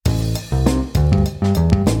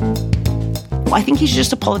I think he should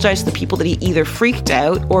just apologize to the people that he either freaked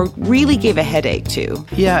out or really gave a headache to.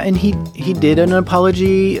 Yeah, and he did an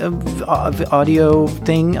apology of audio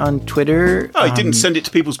thing on Twitter. Oh, he didn't send it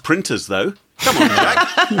to people's printers, though. Come on,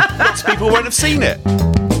 Jack. Lots of people won't have seen it.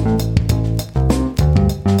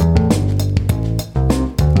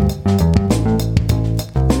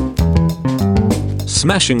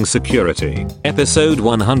 Smashing Security, Episode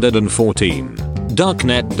 114,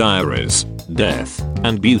 Darknet Diaries, Death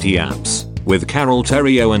and Beauty Apps, with Carol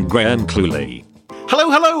Theriault and Graham Cluley.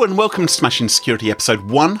 Hello, and welcome to Smashing Security, Episode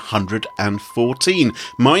 114.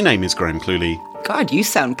 My name is Graham Cluley. God, you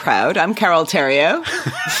sound proud. I'm Carol Theriault.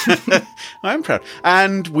 I am proud.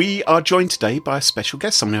 And we are joined today by a special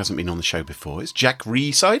guest, someone who hasn't been on the show before. It's Jack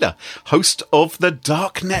Rhysider, host of the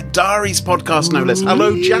Darknet Diaries podcast, no less.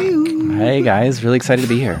 Hello, Jack. Hey, guys. Really excited to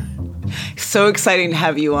be here. So exciting to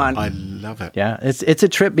have you on. I love it. Yeah, it's a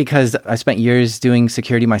trip because I spent years doing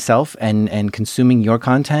security myself and consuming your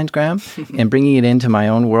content, Graham, and bringing it into my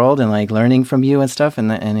own world and like learning from you and stuff.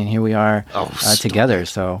 And here we are together.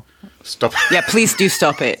 So Stop. Yeah, please do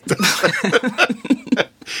stop it.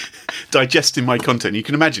 Digesting my content. You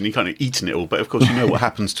can imagine you kind of eating it all, but of course you know what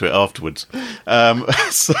happens to it afterwards.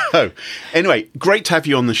 So anyway, great to have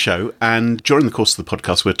you on the show. And during the course of the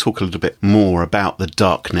podcast, we'll talk a little bit more about the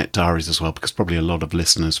Darknet Diaries as well, because probably a lot of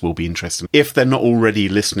listeners will be interested if they're not already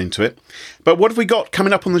listening to it. But what have we got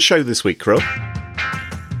coming up on the show this week, Krill?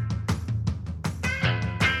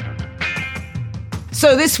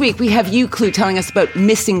 So this week we have you, Clue, telling us about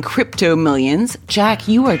missing crypto millions. Jack,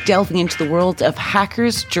 you are delving into the world of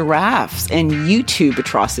hackers, giraffes, and YouTube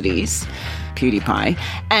atrocities. PewDiePie.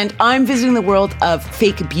 And I'm visiting the world of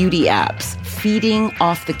fake beauty apps, feeding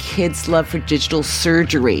off the kids' love for digital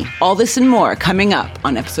surgery. All this and more coming up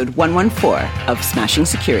on episode 114 of Smashing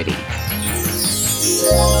Security.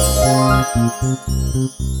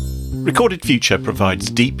 Recorded Future provides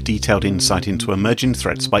deep, detailed insight into emerging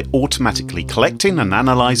threats by automatically collecting and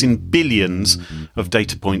analysing billions of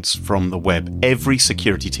data points from the web. Every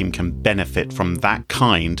security team can benefit from that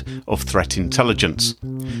kind of threat intelligence.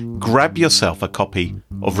 Grab yourself a copy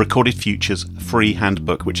of Recorded Future's free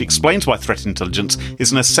handbook, which explains why threat intelligence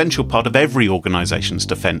is an essential part of every organisation's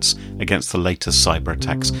defence against the latest cyber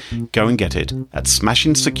attacks. Go and get it at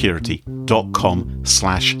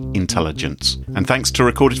smashingsecurity.com/intelligence. And thanks to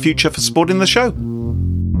Recorded Future for supporting the show.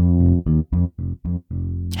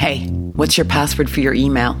 Hey, what's your password for your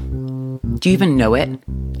email? Do you even know it?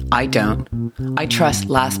 I don't. I trust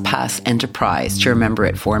LastPass Enterprise to remember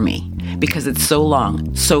it for me because it's so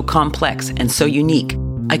long, so complex, and so unique.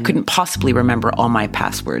 I couldn't possibly remember all my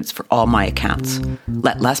passwords for all my accounts.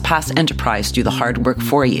 Let LastPass Enterprise do the hard work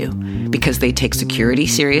for you because they take security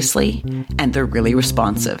seriously and they're really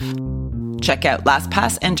responsive. Check out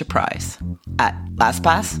LastPass Enterprise at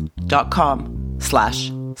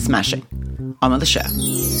lastpass.com/smashing. On with the show.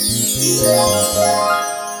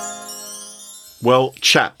 Well,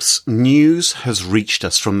 chaps, news has reached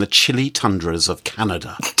us from the chilly tundras of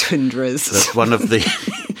Canada. Tundras. That's well,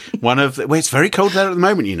 it's very cold there at the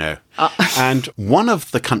moment, you know. And one of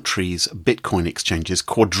the country's Bitcoin exchanges,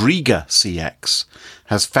 Quadriga CX,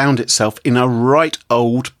 has found itself in a right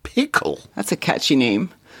old pickle. That's a catchy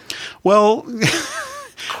name. Well,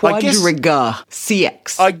 Quadriga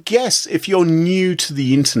CX. I guess if you're new to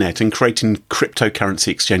the internet and creating cryptocurrency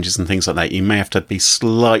exchanges and things like that, you may have to be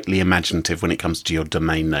slightly imaginative when it comes to your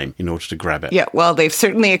domain name in order to grab it. Yeah, well, they've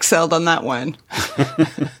certainly excelled on that one.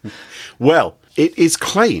 Well, it is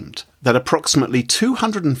claimed that approximately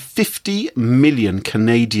 250 million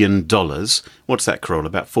Canadian dollars, what's that, Carol,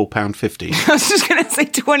 about £4.50? I was just going to say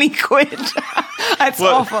 20 quid. That's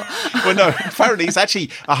awful. Well, no, apparently it's actually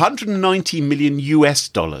 190 million US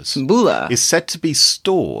dollars. Bula. Is said to be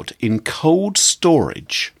stored in cold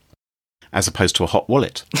storage as opposed to a hot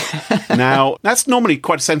wallet. Now, that's normally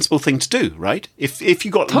quite a sensible thing to do, right? If you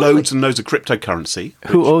got loads and loads of cryptocurrency.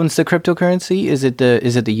 Who owns the cryptocurrency? Is it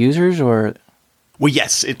the users or? Well,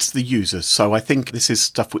 yes, it's the users. So I think this is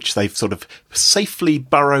stuff which they've sort of safely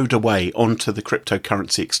burrowed away onto the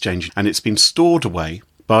cryptocurrency exchange, and it's been stored away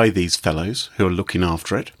by these fellows who are looking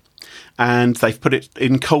after it. And they've put it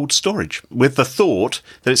in cold storage with the thought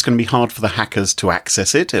that it's going to be hard for the hackers to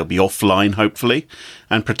access it. It'll be offline, hopefully,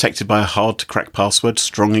 and protected by a hard-to-crack password,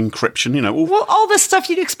 strong encryption, you know. Well, all the stuff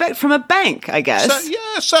you'd expect from a bank, I guess. So,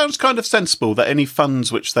 yeah, sounds kind of sensible that any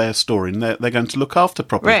funds which they're storing, they're going to look after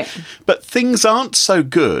properly. Right. But things aren't so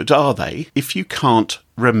good, are they, if you can't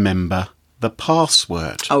remember the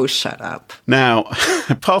password. Oh, shut up. Now,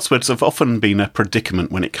 passwords have often been a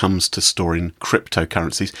predicament when it comes to storing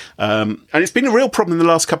cryptocurrencies. And it's been a real problem in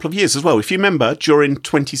the last couple of years as well. If you remember, during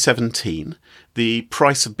 2017, the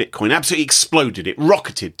price of Bitcoin absolutely exploded. It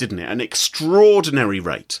rocketed, didn't it? An extraordinary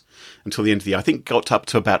rate until the end of the year. I think got up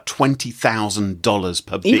to about $20,000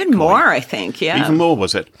 per Bitcoin. Even more, I think, yeah. Even more,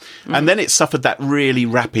 was it? And then it suffered that really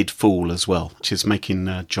rapid fall as well, which is making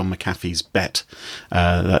John McAfee's bet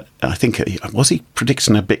that I think, was he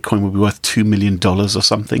predicting a Bitcoin would be worth $2 million or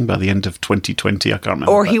something by the end of 2020? I can't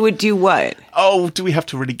remember. Or he would do what? Oh, do we have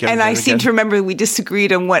to really go And there I seem again? to remember we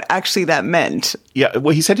disagreed on what actually that meant. Yeah,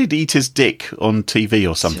 well, he said he'd eat his dick on TV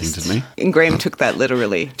or something, didn't he? And Graham took that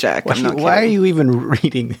literally, Jack. I'm not Why are kidding. you even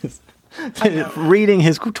reading this? Reading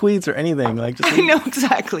his tweets or anything? Like, just I know,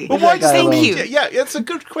 exactly. Well, why does Thank the you. media, yeah, it's a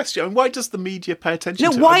good question. Why does the media pay attention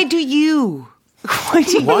No, to it? why do you? Why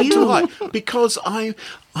do Why you? do I? Because I'm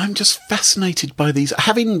just fascinated by these.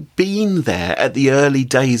 Having been there at the early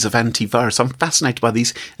days of antivirus, I'm fascinated by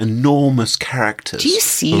these enormous characters. Do you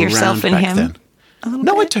see around yourself in back him? then. A little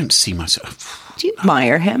No, bit? I don't see myself. Do you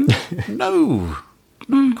admire him? No,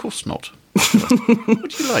 of course not. What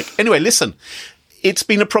do you like? Anyway, listen. It's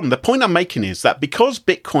been a problem. The point I'm making is that because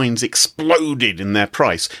Bitcoin's exploded in their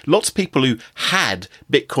price, lots of people who had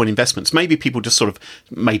Bitcoin investments, maybe people just sort of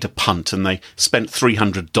made a punt and they spent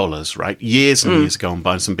 $300, right? Years and years ago on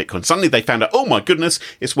buying some Bitcoin. Suddenly they found out, oh my goodness,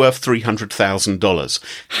 it's worth $300,000.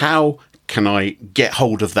 How can I get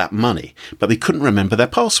hold of that money? But they couldn't remember their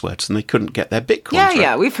passwords and they couldn't get their Bitcoins. Yeah, right?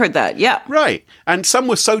 yeah, we've heard that. Yeah. Right. And some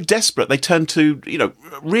were so desperate they turned to,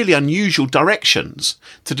 really unusual directions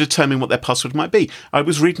to determine what their password might be. I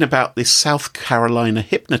was reading about this South Carolina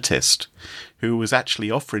hypnotist who was actually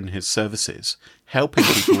offering his services, helping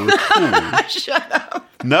people recall. Shut up.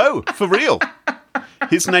 No, for real.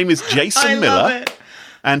 His name is Jason I Miller. love it.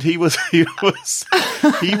 And he was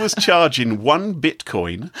charging 1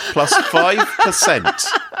 Bitcoin plus 5%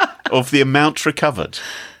 of the amount recovered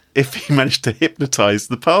if he managed to hypnotize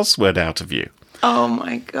the password out of you. Oh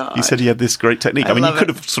my God. He said he had this great technique. I mean, you love could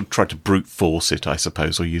it. have sort of tried to brute force it, I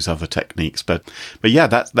suppose, or use other techniques. But yeah,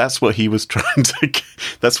 that's what he was trying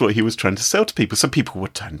to sell to people. Some people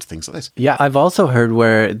would turn to things like this. Yeah, I've also heard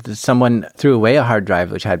where someone threw away a hard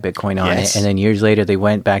drive which had Bitcoin on Yes. it, and then years later they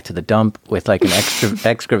went back to the dump with like an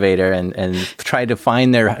excavator and tried to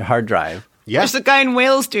find their hard drive. Yeah. There's a guy in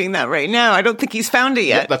Wales doing that right now. I don't think he's found it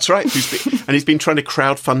Yeah, yet. that's right. He's been trying to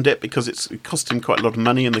crowdfund it because it cost him quite a lot of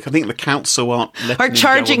money, and I think the council aren't letting Or him go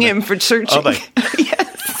charging on him for searching. Are they?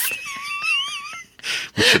 Yes.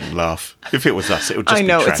 We shouldn't laugh. If it was us, it would just I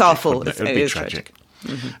know, be tragic. it's awful. wouldn't It It would be is tragic.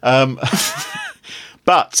 tragic.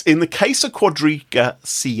 But in the case of Quadriga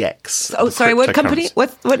CX... Oh, the sorry, what company?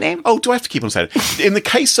 cryptocurrency- What name? Oh, do I have to keep on saying it? In the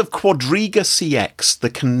case of Quadriga CX, the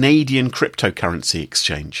Canadian cryptocurrency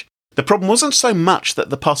exchange, the problem wasn't so much that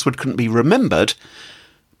the password couldn't be remembered,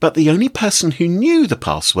 but the only person who knew the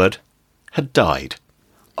password had died.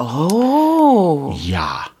 Oh.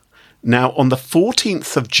 Yeah. Now, on the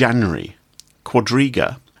 14th of January,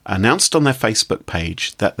 Quadriga announced on their Facebook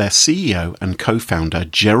page that their CEO and co-founder,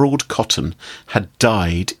 Gerald Cotton, had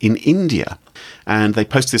died in India. And they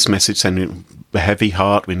posted this message saying, "A heavy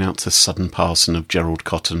heart, we announce the sudden passing of Gerald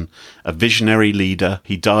Cotton, a visionary leader.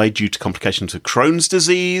 He died due to complications of Crohn's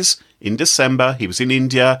disease in December. He was in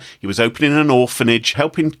India. He was opening an orphanage,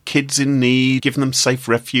 helping kids in need, giving them safe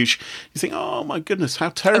refuge." You think, oh my goodness, how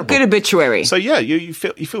terrible. A good obituary. So yeah, you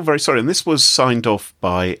feel very sorry. And this was signed off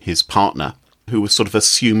by his partner, who was sort of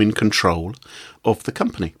assuming control of the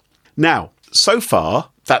company. Now, so far,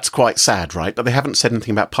 that's quite sad, right? But they haven't said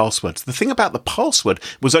anything about passwords. The thing about the password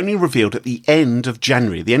was only revealed at the end of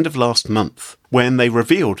January, the end of last month, when they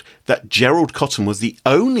revealed that Gerald Cotton was the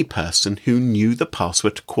only person who knew the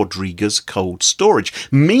password to Quadriga's cold storage,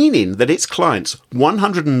 meaning that its clients'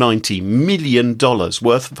 $190 million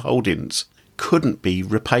worth of holdings couldn't be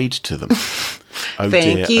repaid to them. Oh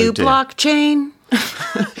Thank dear, you, oh dear. blockchain.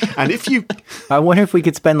 And if you... I wonder if we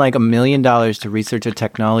could spend like $1 million to research a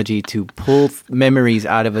technology to pull memories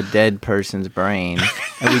out of a dead person's brain,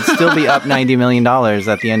 and we'd still be up $90 million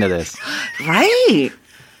at the end of this. Right.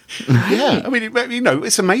 Yeah, I mean,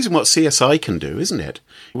 it's amazing what CSI can do, isn't it?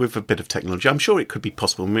 With a bit of technology, I'm sure it could be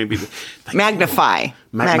possible. Maybe Magnify.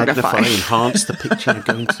 magnify, enhance the picture,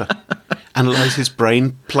 going to analyze his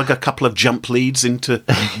brain, plug a couple of jump leads into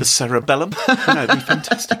the cerebellum. It'd be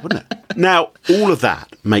fantastic, wouldn't it? Now, all of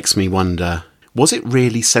that makes me wonder: was it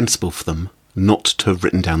really sensible for them not to have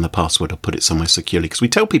written down the password or put it somewhere securely? Because we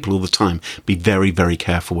tell people all the time, be very, very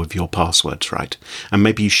careful with your passwords, right? And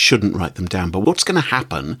maybe you shouldn't write them down. But what's going to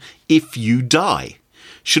happen if you die?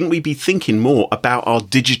 shouldn't we be thinking more about our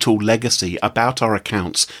digital legacy, about our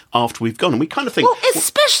accounts after we've gone? And we kind of think... Well,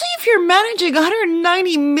 especially if you're managing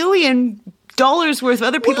 $190 million worth of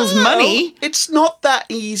other people's money. It's not that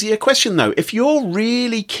easy a question, though. If you're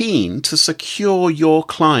really keen to secure your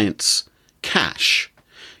clients' cash,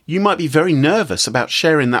 you might be very nervous about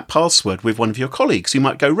sharing that password with one of your colleagues. You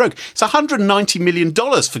might go rogue. It's $190 million,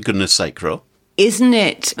 for goodness sake, Ro. Isn't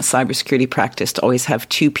it a cybersecurity practice to always have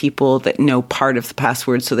two people that know part of the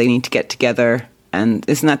password, so they need to get together? And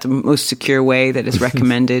isn't that the most secure way that is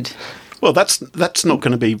recommended? Well, that's not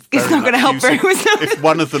going to be very It's not going to help very much. If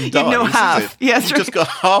one of them dies, you know half. Is it? Yes, You've just got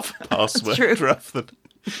half a password. Rather than,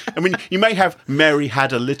 I mean, you may have Mary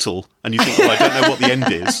had a little, and you think, well, I don't know what the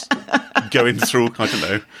end is. Going through, I don't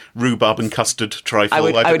know, rhubarb and custard trifle.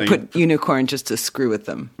 I would put unicorn just to screw with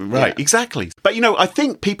them. Right, exactly. But, I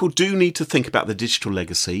think people do need to think about the digital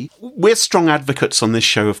legacy. We're strong advocates on this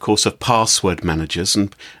show, of course, of password managers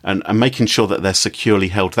and making sure that they're securely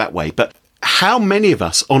held that way. But how many of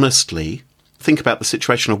us, honestly, think about the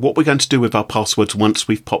situation of what we're going to do with our passwords once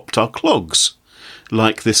we've popped our clogs?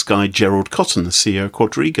 Like this guy, Gerald Cotton, the CEO of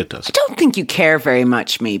Quadriga, does. I don't think you care very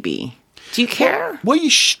much, maybe. Do you care? Well, you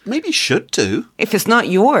maybe should do. If it's not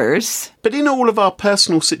yours. But in all of our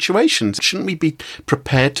personal situations, shouldn't we be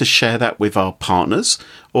prepared to share that with our partners?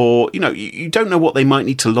 Or, you don't know what they might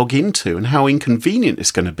need to log into and how inconvenient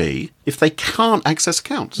it's going to be if they can't access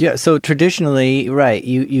accounts. Yeah, so traditionally, right,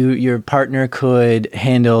 your partner could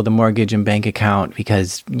handle the mortgage and bank account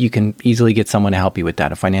because you can easily get someone to help you with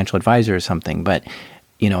that, a financial advisor or something. But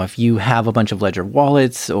if you have a bunch of Ledger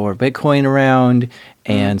wallets or Bitcoin around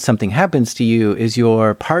and something happens to you, is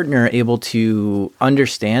your partner able to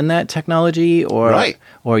understand that technology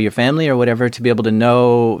or your family or whatever to be able to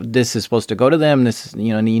know this is supposed to go to them? This,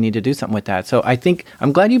 you need to do something with that. So I think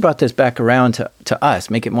I'm glad you brought this back around to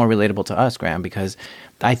us, make it more relatable to us, Graham, because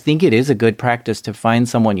I think it is a good practice to find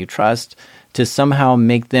someone you trust to somehow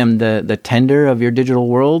make them the tender of your digital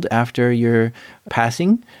world after your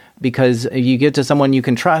passing. Because if you get to someone you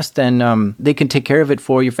can trust, then they can take care of it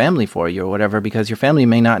for your family for you or whatever, because your family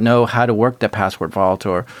may not know how to work the password vault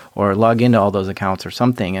or log into all those accounts or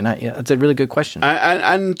something. And that's a really good question.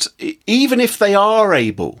 And even if they are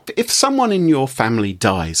able, if someone in your family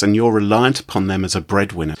dies and you're reliant upon them as a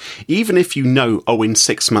breadwinner, even if in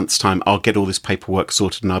 6 months' time, I'll get all this paperwork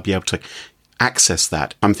sorted and I'll be able to access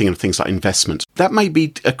that. I'm thinking of things like investments. That may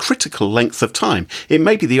be a critical length of time. It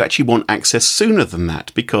may be that you actually want access sooner than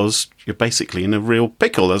that because you're basically in a real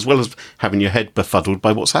pickle, as well as having your head befuddled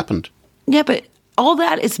by what's happened. Yeah, but all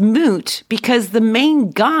that is moot because the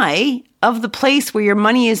main guy of the place where your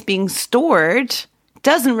money is being stored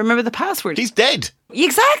doesn't remember the password. He's dead.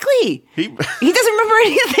 Exactly. He doesn't remember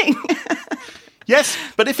anything. Yes,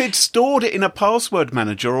 but if it's stored it in a password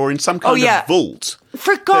manager or in some kind of vault...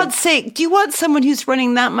 For God's sake, do you want someone who's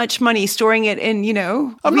running that much money storing it in,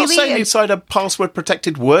 I'm not saying inside a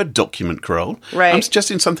password-protected Word document, Carol. Right. I'm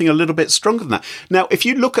suggesting something a little bit stronger than that. Now, if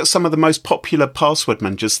you look at some of the most popular password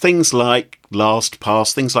managers, things like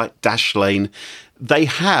LastPass, things like Dashlane, they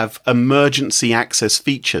have emergency access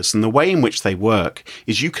features, and the way in which they work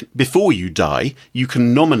is before you die, you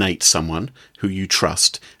can nominate someone who you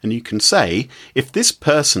trust, and you can say, if this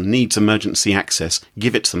person needs emergency access,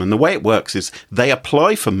 give it to them. And the way it works is they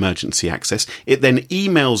apply for emergency access, it then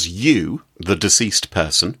emails you, the deceased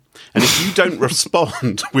person, and if you don't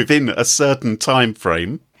respond within a certain time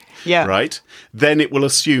frame, right, then it will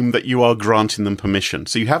assume that you are granting them permission.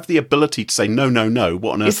 So you have the ability to say, no, what on earth are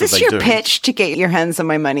they doing? Is this your pitch to get your hands on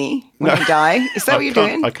my money when I die? Is that what you're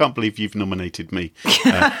doing? I can't believe you've nominated me.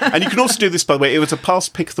 And you can also do this, by the way, it was a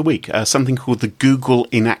past pick of the week, something called the Google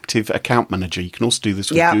Inactive Account Manager. You can also do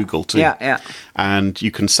this with Google too. Yeah. And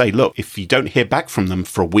you can say, look, if you don't hear back from them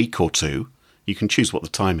for a week or two, you can choose what the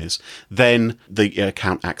time is, then the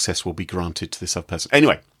account access will be granted to this other person.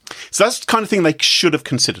 Anyway. So that's the kind of thing they should have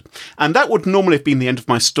considered. And that would normally have been the end of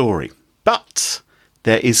my story. But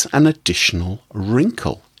there is an additional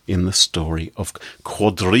wrinkle in the story of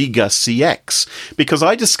Quadriga CX. Because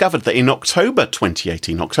I discovered that in October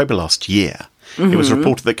 2018, October last year, it was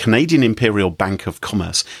reported that Canadian Imperial Bank of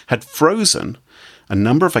Commerce had frozen a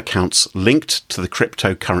number of accounts linked to the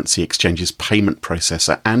cryptocurrency exchange's payment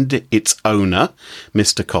processor and its owner,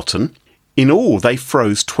 Mr. Cotton. In all, they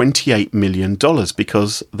froze $28 million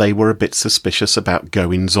because they were a bit suspicious about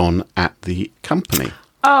goings-on at the company.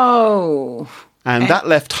 Oh. And that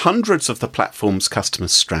left hundreds of the platform's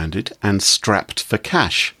customers stranded and strapped for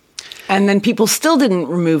cash. And then people still didn't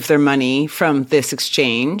remove their money from this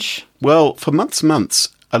exchange. Well, for months,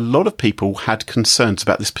 a lot of people had concerns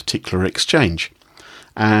about this particular exchange.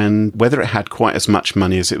 and whether it had quite as much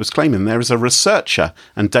money as it was claiming. There is a researcher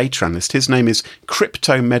and data analyst. His name is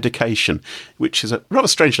Crypto Medication, which is a rather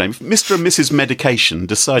strange name. Mr. and Mrs. Medication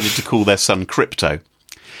decided to call their son Crypto.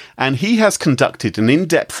 And he has conducted an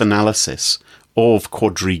in-depth analysis of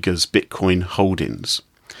Quadriga's Bitcoin holdings.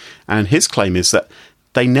 And his claim is that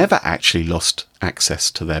they never actually lost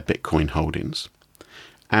access to their Bitcoin holdings.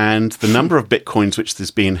 And the number of Bitcoins which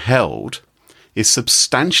is being held is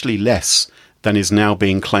substantially less than is now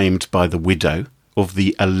being claimed by the widow of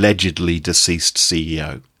the allegedly deceased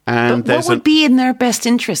CEO. And but what would be in their best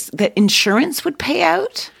interest? That insurance would pay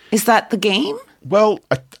out? Is that the game? Well,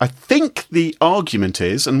 I think the argument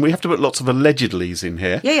is, and we have to put lots of allegedlys in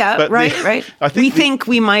here. Yeah, right. I think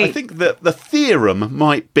that the theorem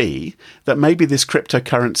might be that maybe this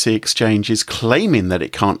cryptocurrency exchange is claiming that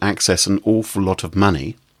it can't access an awful lot of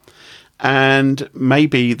money. And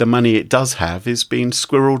maybe the money it does have is being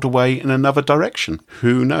squirreled away in another direction.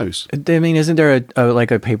 Who knows? I mean, isn't there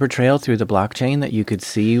a paper trail through the blockchain that you could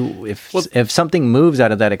see if something moves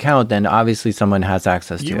out of that account, then obviously someone has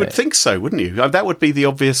access to it? You would think so, wouldn't you? That would be the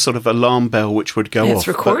obvious sort of alarm bell which would go off. It's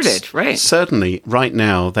recorded, right? Certainly, right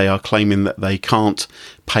now, they are claiming that they can't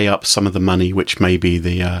pay up some of the money which maybe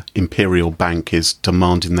the Imperial Bank is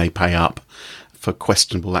demanding they pay up for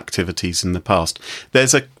questionable activities in the past.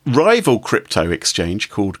 There's a rival crypto exchange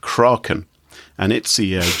called Kraken, and its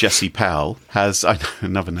CEO, Jesse Powell, has, I know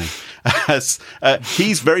another name,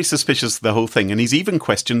 he's very suspicious of the whole thing, and he's even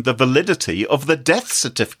questioned the validity of the death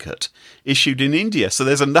certificate issued in India. So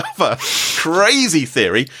there's another crazy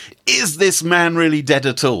theory. Is this man really dead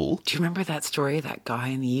at all? Do you remember that story, that guy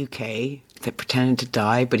in the UK that pretended to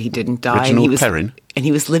die, but he didn't die? Reginald Perrin. And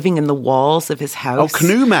he was living in the walls of his house. Oh,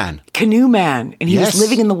 Canoe Man. And he was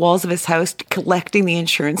living in the walls of his house, collecting the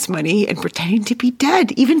insurance money and pretending to be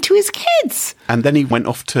dead, even to his kids. And then he went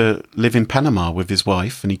off to live in Panama with his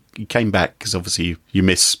wife, and he came back, because obviously you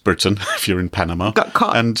miss Britain if you're in Panama. Got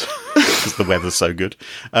caught. And because the weather's so good.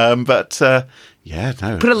 Put a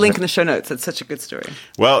link in the show notes. It's such a good story.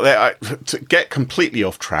 Well, to get completely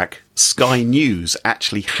off track, Sky News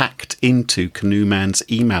actually hacked into Canoe Man's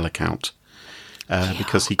email account.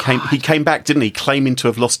 Because he came back, didn't he, claiming to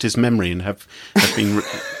have lost his memory and have been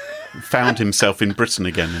found himself in Britain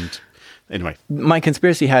again. And anyway, my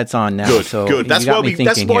conspiracy hat's on now. Good. That's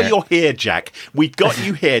why you're here, Jack. We got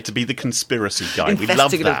you here to be the conspiracy guy. We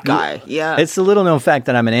love that guy. Yeah, it's a little known fact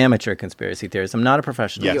that I'm an amateur conspiracy theorist. I'm not a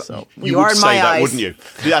professional. Yes. So you would say that, wouldn't you?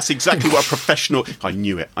 That's exactly what a professional. I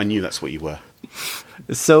knew it. I knew that's what you were.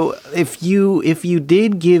 So if you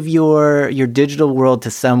did give your digital world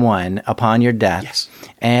to someone upon your death, yes,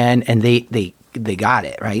 and they got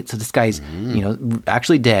it, right? So this guy's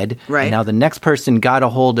actually dead, right? And now the next person got a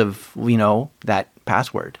hold of that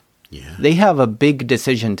password. Yeah, they have a big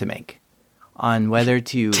decision to make on whether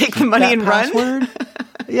to take the money and run,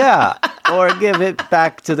 or give it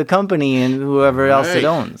back to the company and whoever else it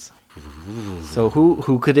owns. So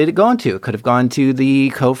who could it have gone to? It could have gone to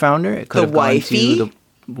the co-founder. It could have gone to the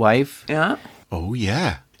wife. Yeah. Oh,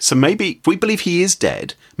 yeah. So maybe if we believe he is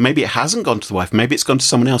dead, maybe it hasn't gone to the wife. Maybe it's gone to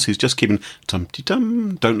someone else who's just keeping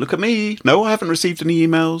tum-ti-tum, don't look at me. No, I haven't received any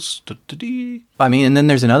emails. Da-da-dee. I mean, and then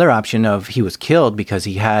there's another option of he was killed because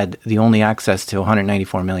he had the only access to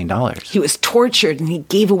 $194 million. He was tortured and he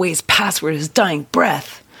gave away his password, his dying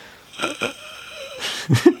breath.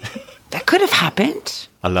 That could have happened.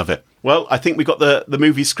 I love it. Well, I think we got the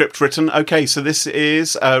movie script written. Okay, so this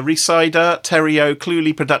is Resider Terrio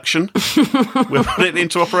Cluley production. We'll put it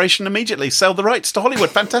into operation immediately. Sell the rights to Hollywood.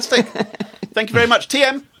 Fantastic. Thank you very much.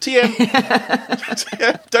 TM.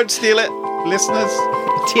 Don't steal it, listeners.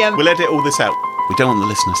 TM. We'll edit all this out. We don't want the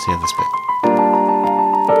listeners to hear this bit.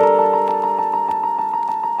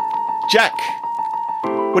 Jack,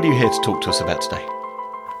 what are you here to talk to us about today?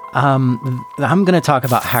 I'm going to talk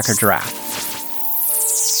about Hacker Giraffe.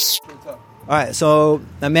 All right, so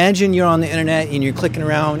imagine you're on the internet and you're clicking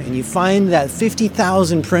around and you find that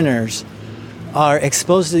 50,000 printers are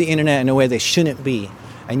exposed to the internet in a way they shouldn't be.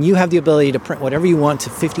 And you have the ability to print whatever you want to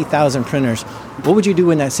 50,000 printers. What would you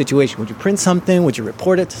do in that situation? Would you print something? Would you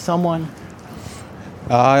report it to someone?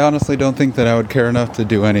 I honestly don't think that I would care enough to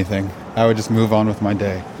do anything. I would just move on with my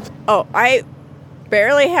day. Oh, I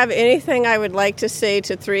barely have anything I would like to say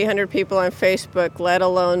to 300 people on Facebook, let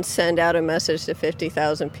alone send out a message to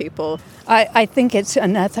 50,000 people. I think it's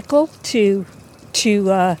unethical to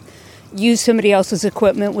use somebody else's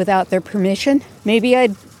equipment without their permission. Maybe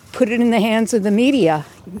I'd put it in the hands of the media.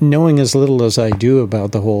 Knowing as little as I do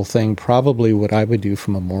about the whole thing, probably what I would do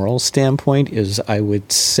from a moral standpoint is I would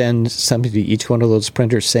send something to each one of those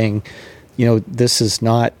printers saying, this is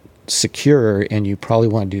not secure and you probably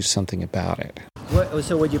want to do something about it.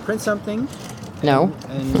 So would you print something? No.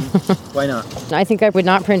 And why not? I think I would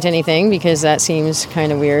not print anything because that seems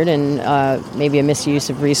kind of weird and maybe a misuse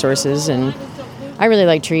of resources. And I really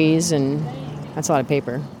like trees, and that's a lot of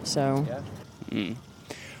paper. So,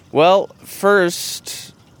 Well,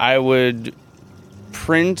 first I would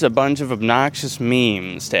print a bunch of obnoxious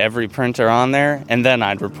memes to every printer on there, and then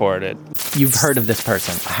I'd report it. You've heard of this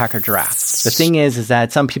person, Hacker Giraffe. The thing is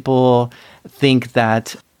that some people think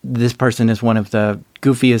that this person is one of the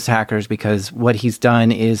goofiest hackers because what he's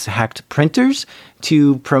done is hacked printers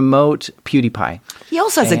to promote PewDiePie. He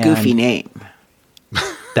also has a goofy name.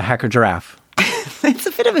 The Hacker Giraffe. It's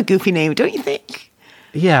a bit of a goofy name, don't you think?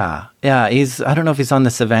 Yeah. I don't know if he's on the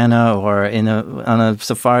savannah or on a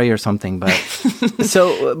safari or something, but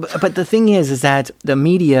but the thing is that the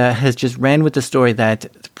media has just ran with the story that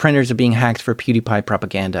printers are being hacked for PewDiePie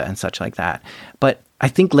propaganda and such like that. But I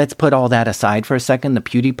think let's put all that aside for a second, the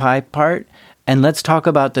PewDiePie part, and let's talk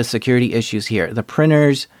about the security issues here, the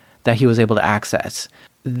printers that he was able to access.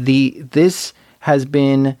 This has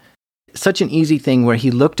been such an easy thing where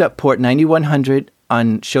he looked up port 9100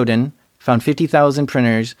 on Shodan, found 50,000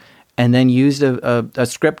 printers, and then used a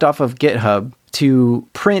script off of GitHub to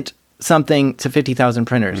print something to 50,000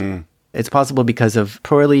 printers. It's possible because of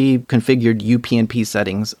poorly configured UPnP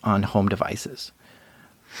settings on home devices.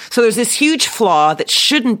 So there's this huge flaw that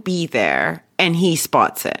shouldn't be there, and he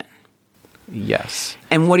spots it. Yes.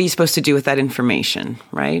 And what are you supposed to do with that information,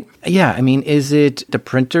 right? Yeah, I mean, is it the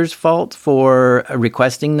printer's fault for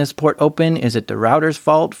requesting this port open? Is it the router's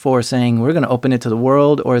fault for saying we're going to open it to the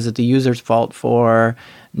world? Or is it the user's fault for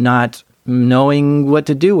not knowing what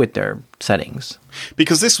to do with their settings?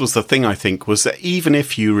 Because this was the thing, I think, was that even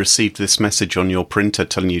if you received this message on your printer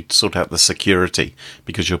telling you to sort out the security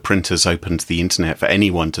because your printer's opened the internet for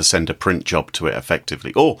anyone to send a print job to it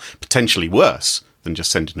effectively, or potentially worse than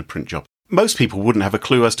just sending a print job, most people wouldn't have a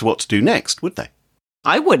clue as to what to do next, would they?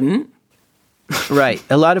 I wouldn't. Right.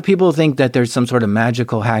 A lot of people think that there's some sort of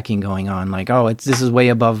magical hacking going on, like, oh, this is way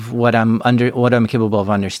above what I'm capable of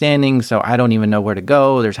understanding, so I don't even know where to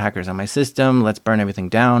go. There's hackers on my system. Let's burn everything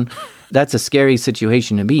down. That's a scary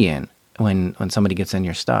situation to be in when somebody gets in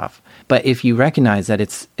your stuff. But if you recognize that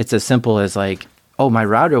it's as simple as like, oh, my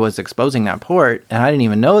router was exposing that port and I didn't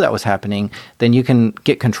even know that was happening, then you can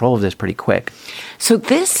get control of this pretty quick. So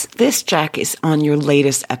this, Jack, is on your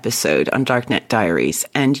latest episode on Darknet Diaries,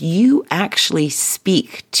 and you actually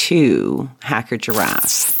speak to Hacker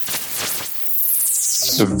Giraffe.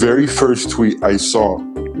 The very first tweet I saw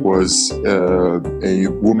was a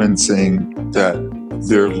woman saying that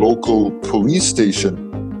their local police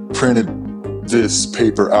station printed this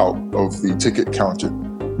paper out of the ticket counter.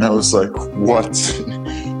 And I was like, what?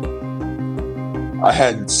 I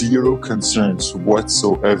had zero concerns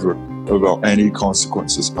whatsoever about any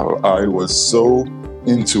consequences. I was so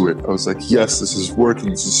into it. I was like, yes, this is working.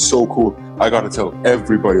 This is so cool. I got to tell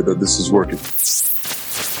everybody that this is working.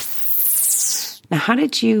 Now, how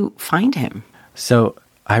did you find him? So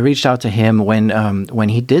I reached out to him when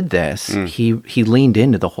he did this. He leaned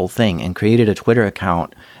into the whole thing and created a Twitter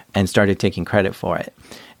account and started taking credit for it.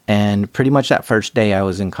 And pretty much that first day I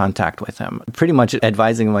was in contact with him, pretty much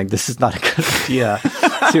advising him, like, this is not a good idea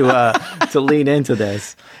to lean into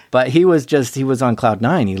this. But he was on cloud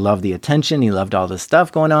nine. He loved the attention. He loved all the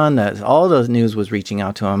stuff going on. All the news was reaching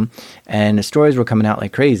out to him, and the stories were coming out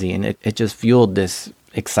like crazy. And it just fueled this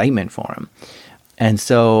excitement for him. And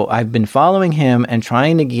so I've been following him and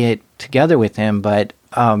trying to get together with him, but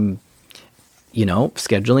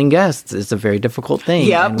scheduling guests is a very difficult thing.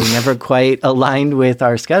 Yep. And we never quite aligned with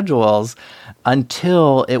our schedules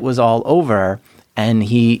until it was all over and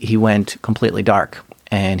he went completely dark.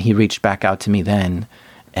 And he reached back out to me then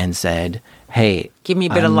and said, hey, give me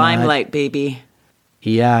a bit of limelight, baby.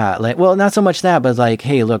 Yeah. Not so much that, but like,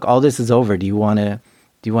 hey, look, all this is over. Do you want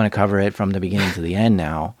to cover it from the beginning to the end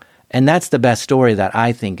now? And that's the best story that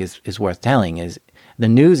I think is worth telling. Is the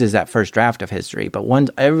news is that first draft of history, but once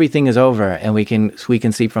everything is over and we can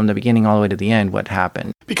see from the beginning all the way to the end what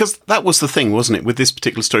happened. Because that was the thing, wasn't it, with this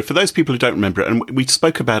particular story? For those people who don't remember it, and we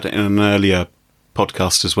spoke about it in an earlier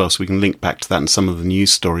podcast as well, so we can link back to that and some of the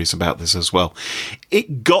news stories about this as well.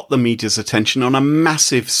 It got the media's attention on a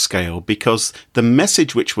massive scale because the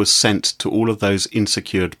message which was sent to all of those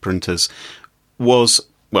insecured printers was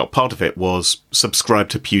well, part of it was subscribe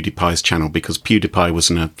to PewDiePie's channel, because PewDiePie was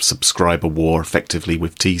in a subscriber war effectively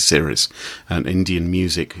with T-Series, an Indian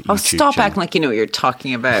music YouTube stop channel. acting like you know what you're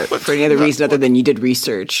talking about for any other reason other than you did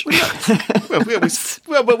research.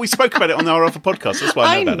 Well, we spoke about it on our other podcast. That's why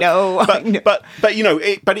I know about it. But you know,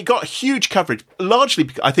 it got huge coverage, largely,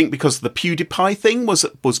 I think, because the PewDiePie thing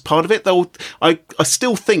was part of it. Though I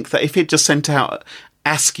still think that if he'd just sent out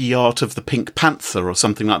ASCII art of the Pink Panther or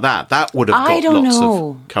something like that, that would have got lots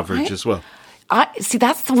of coverage as well. See,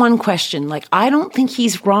 that's the one question. Like, I don't think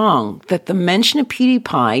he's wrong that the mention of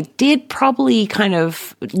PewDiePie did probably kind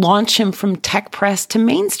of launch him from tech press to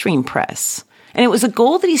mainstream press. And it was a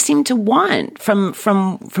goal that he seemed to want from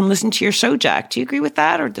listening to your show, Jack. Do you agree with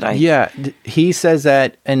that, or did I? Yeah, he says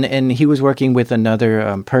that, and he was working with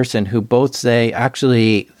another person who both say,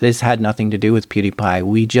 actually, this had nothing to do with PewDiePie.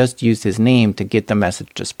 We just used his name to get the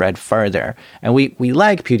message to spread further. And we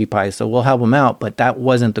like PewDiePie, so we'll help him out, but that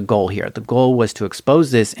wasn't the goal here. The goal was to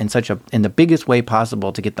expose this in the biggest way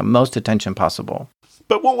possible to get the most attention possible.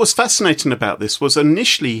 But what was fascinating about this was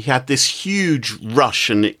initially he had this huge rush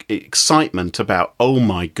and excitement about, oh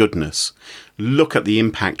my goodness, look at the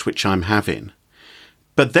impact which I'm having.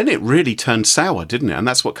 But then it really turned sour, didn't it? And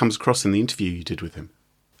that's what comes across in the interview you did with him.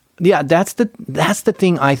 Yeah, that's the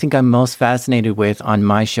thing I think I'm most fascinated with on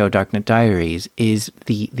my show, Darknet Diaries, is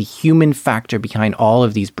the human factor behind all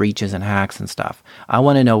of these breaches and hacks and stuff. I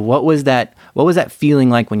want to know what was that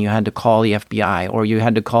feeling like when you had to call the FBI or you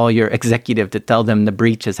had to call your executive to tell them the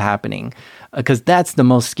breach is happening, because that's the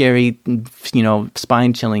most scary,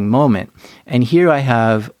 spine-chilling moment. And here I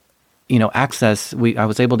have, access. I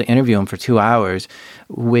was able to interview him for 2 hours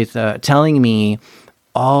with telling me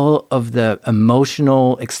all of the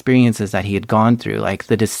emotional experiences that he had gone through, like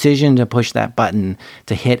the decision to push that button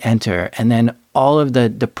to hit enter, and then all of the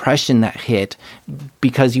depression that hit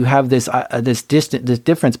because you have this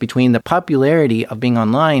difference between the popularity of being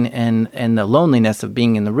online and the loneliness of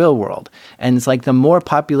being in the real world. And it's like the more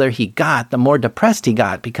popular he got, the more depressed he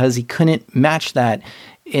got because he couldn't match that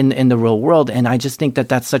in the real world. And I just think that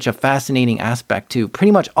that's such a fascinating aspect to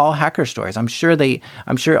pretty much all hacker stories. I'm sure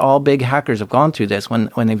all big hackers have gone through this. When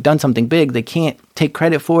they've done something big, they can't take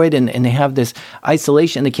credit for it, and they have this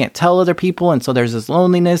isolation. They can't tell other people, and so there's this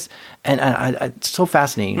loneliness. And it's so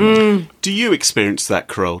fascinating. Do you experience that,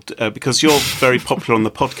 Carole? Because you're very popular on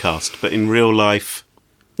the podcast, but in real life...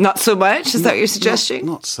 Not so much? Is that what you're suggesting?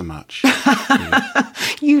 Not so much.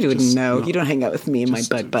 You wouldn't know. You don't hang out with me and my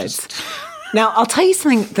buds. Now, I'll tell you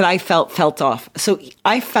something that I felt off. So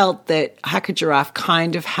I felt that Hacker Giraffe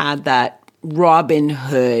kind of had that Robin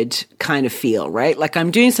Hood kind of feel, right? Like,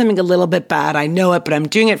 I'm doing something a little bit bad. I know it, but I'm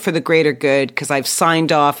doing it for the greater good because I've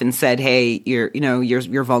signed off and said, hey,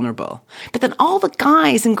 you're vulnerable. But then all the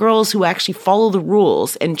guys and girls who actually follow the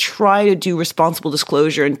rules and try to do responsible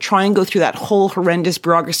disclosure and try and go through that whole horrendous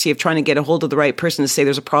bureaucracy of trying to get a hold of the right person to say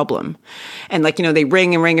there's a problem. And they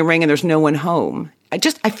ring and ring and ring and there's no one home.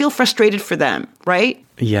 I feel frustrated for them, right?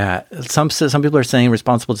 Yeah. Some people are saying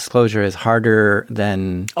responsible disclosure is harder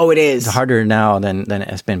than... Oh, it is. It's harder now than it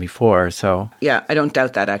has been before, so... Yeah, I don't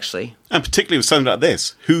doubt that, actually. And particularly with something like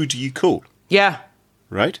this, who do you call? Yeah.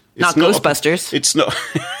 Right? Not Ghostbusters. It's not...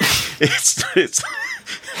 it's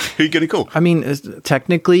who are you going to call? I mean,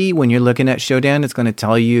 technically, when you're looking at Shodan, it's going to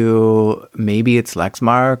tell you maybe it's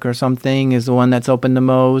Lexmark or something is the one that's open the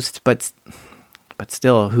most, but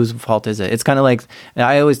still, whose fault is it? It's kind of like,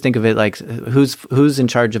 I always think of it like, who's in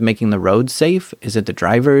charge of making the roads safe? Is it the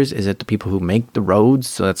drivers? Is it the people who make the roads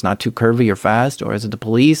so it's not too curvy or fast? Or is it the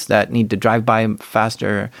police that need to drive by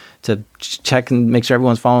faster to check and make sure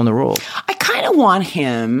everyone's following the rules? I kind of want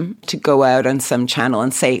him to go out on some channel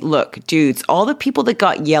and say, look, dudes, all the people that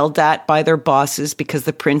got yelled at by their bosses because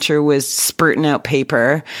the printer was spurting out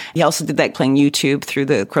paper. He also did that playing YouTube through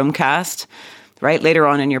the Chromecast. Right? Later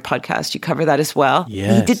on in your podcast, you cover that as well.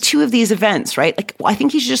 Yes. He did 2 of these events, right? Like, I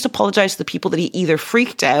think he should just apologize to the people that he either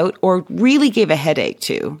freaked out or really gave a headache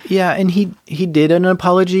to. Yeah, and he did an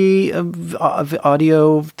apology of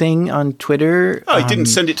audio thing on Twitter. Oh, he didn't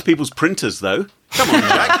send it to people's printers, though. Come on,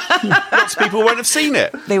 Jack. Lots of people won't have seen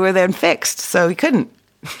it. They were then fixed, so he couldn't.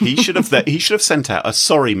 He should have sent out a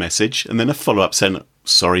sorry message and then a follow-up saying,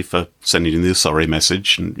 sorry for sending in the sorry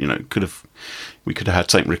message, and we could have had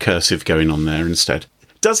something recursive going on there instead.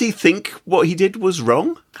 Does he think what he did was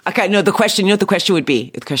wrong? Okay, no, the question would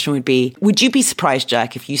be, would you be surprised,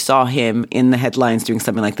 Jack, if you saw him in the headlines doing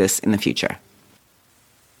something like this in the future?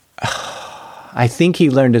 I think he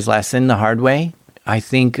learned his lesson the hard way. I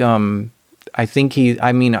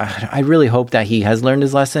really hope that he has learned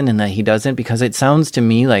his lesson and that he doesn't, because it sounds to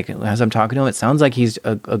me like, as I'm talking to him, it sounds like he's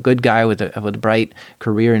a good guy with a bright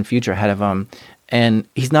career and future ahead of him. And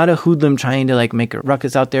he's not a hoodlum trying to like make a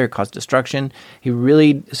ruckus out there, cause destruction.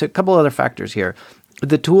 So a couple other factors here.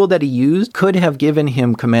 The tool that he used could have given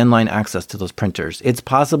him command line access to those printers. It's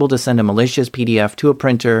possible to send a malicious PDF to a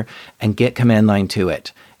printer and get command line to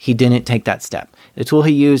it. He didn't take that step. The tool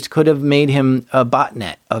he used could have made him a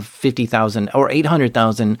botnet of 50,000 or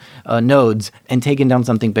 800,000 nodes and taken down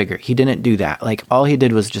something bigger. He didn't do that. Like all he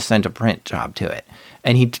did was just send a print job to it.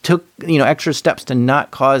 And he took, extra steps to not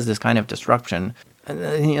cause this kind of disruption.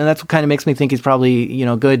 And that's what kind of makes me think he's probably,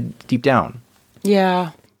 good deep down.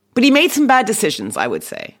 Yeah. But he made some bad decisions, I would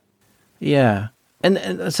say. Yeah.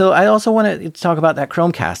 And so I also want to talk about that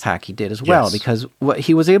Chromecast hack he did as well, Yes. because what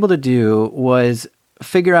he was able to do was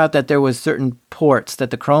figure out that there was certain ports that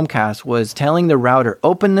the Chromecast was telling the router,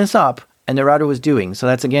 open this up, and the router was doing. So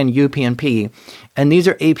that's, again, UPnP. And these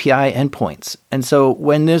are API endpoints. And so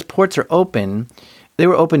when those ports are open, they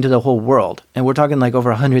were open to the whole world. And we're talking like over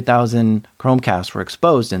 100,000 Chromecasts were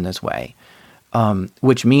exposed in this way,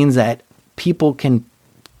 which means that people can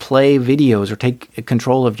play videos or take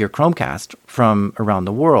control of your Chromecast from around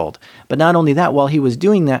the world. But not only that, while he was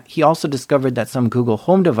doing that, he also discovered that some Google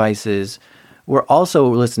Home devices were also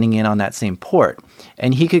listening in on that same port.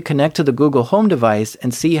 And he could connect to the Google Home device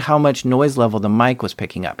and see how much noise level the mic was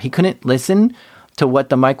picking up. He couldn't listen to what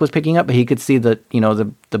the mic was picking up, but he could see the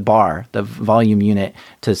bar, the volume unit,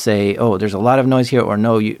 to say, oh, there's a lot of noise here, or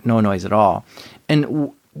no noise at all.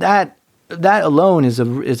 And that alone is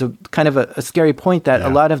a kind of a scary point that a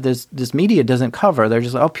lot of this media doesn't cover. They're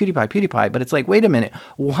just like, oh, PewDiePie, but it's like, wait a minute,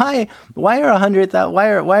 why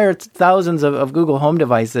are thousands of Google Home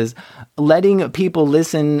devices letting people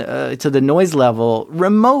listen to the noise level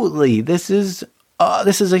remotely? This is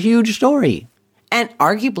a huge story. And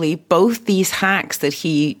arguably, both these hacks that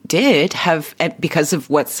he did have, because of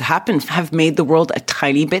what's happened, have made the world a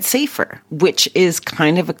tiny bit safer, which is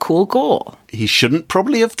kind of a cool goal. He shouldn't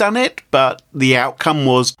probably have done it, but the outcome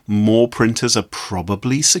was more printers are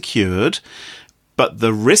probably secured. But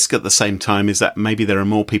the risk at the same time is that maybe there are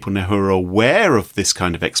more people now who are aware of this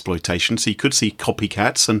kind of exploitation. So you could see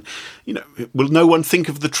copycats and, will no one think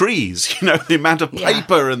of the trees? The amount of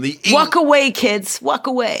paper and the ink. Walk away, kids. Walk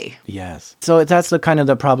away. Yes. So that's the kind of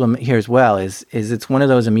the problem here as well is it's one of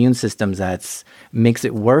those immune systems that makes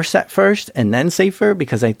it worse at first and then safer,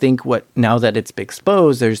 because I think now that it's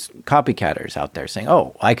exposed, there's copycatters out there saying,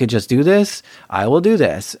 oh, I could just do this. I will do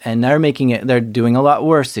this. And they're doing a lot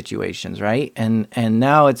worse situations, right? And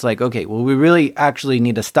now it's like, okay, well, we really actually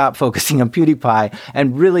need to stop focusing on PewDiePie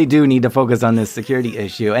and really do need to focus on this security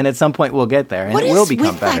issue. And at some point we'll get there and it will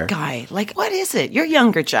become better. What is with that guy? Like, what is it? You're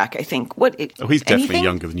younger, Jack, I think. He's definitely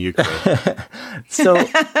younger than you, Chris. So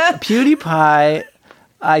PewDiePie,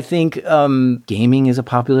 I think gaming is a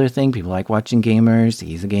popular thing. People like watching gamers.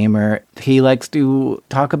 He's a gamer. He likes to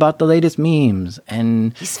talk about the latest memes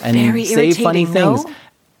and say funny things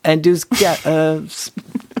and do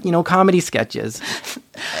comedy sketches.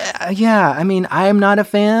 I mean, I am not a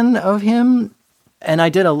fan of him, and I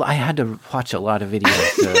had to watch a lot of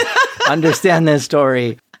videos to understand this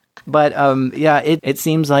story. But it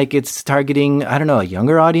seems like it's targeting, I don't know, a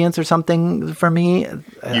younger audience or something for me.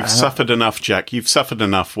 You've suffered enough, Jack. You've suffered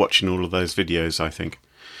enough watching all of those videos, I think.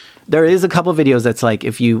 There is a couple videos that's like,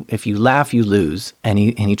 if you laugh, you lose. And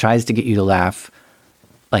he tries to get you to laugh,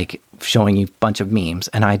 like showing you a bunch of memes.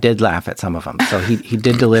 And I did laugh at some of them. So he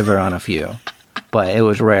did deliver on a few, but it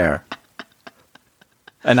was rare.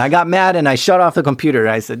 And I got mad and I shut off the computer.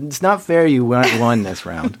 I said, it's not fair you won this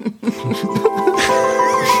round.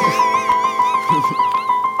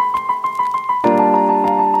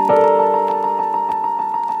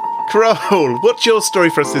 Carole, what's your story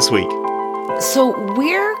for us this week? So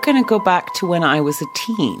we're going to go back to when I was a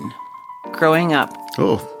teen, growing up.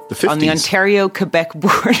 Oh, the 50s. On the Ontario-Quebec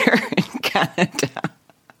border in Canada.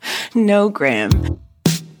 No, Graham.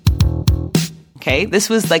 Okay, this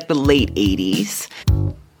was like the late 80s.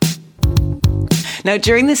 Now,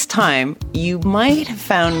 during this time, you might have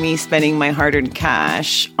found me spending my hard-earned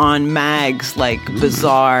cash on mags like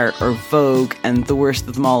Bazaar or Vogue and the worst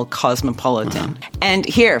of them all, Cosmopolitan. And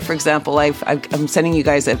here, for example, I'm sending you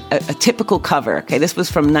guys a typical cover. Okay, this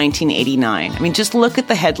was from 1989. I mean, just look at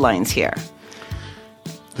the headlines here.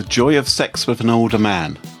 The joy of sex with an older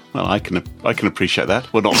man. Well, I can appreciate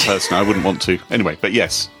that. Well, not personally, I wouldn't want to. Anyway, but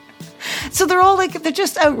yes. So they're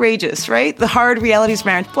just outrageous, right? The hard realities of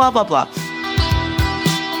marriage, blah, blah, blah.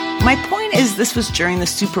 My point is, this was during the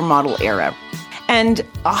supermodel era. And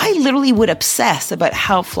I literally would obsess about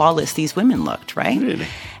how flawless these women looked, right? Really?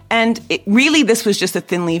 And this was just a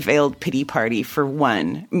thinly veiled pity party for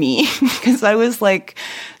me, because I was like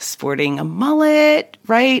sporting a mullet,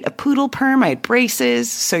 right? A poodle perm. I had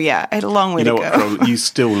braces. So yeah, I had a long way to go. What, Carol, you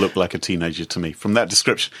still look like a teenager to me from that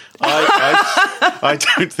description. I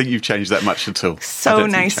don't think you've changed that much at all. So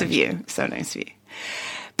nice of you. So nice of you.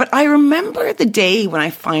 But I remember the day when I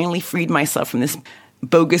finally freed myself from this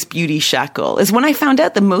bogus beauty shackle is when I found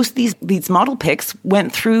out that most of these model pics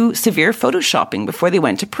went through severe photoshopping before they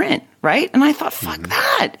went to print, right? And I thought, fuck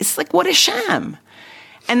that. It's like, what a sham.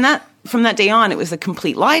 And that from that day on, it was a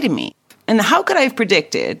complete lie to me. And how could I have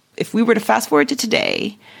predicted, if we were to fast forward to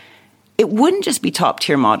today, it wouldn't just be top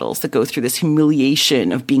tier models that go through this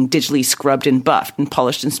humiliation of being digitally scrubbed and buffed and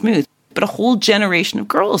polished and smooth, but a whole generation of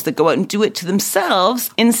girls that go out and do it to themselves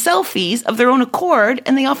in selfies of their own accord,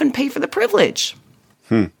 and they often pay for the privilege.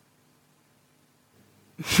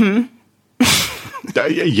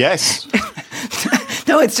 Yes.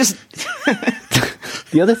 No, it's just...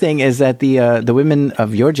 The other thing is that the women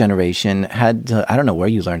of your generation had I don't know where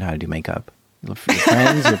you learned how to do makeup. Your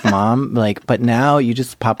friends, your mom, but now you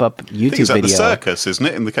just pop up YouTube it's like video. the circus, isn't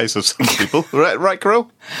it? In the case of some people, right,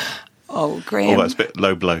 Carol? Oh, Graham. Oh, that's a bit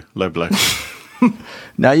low blow.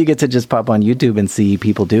 Now you get to just pop on YouTube and see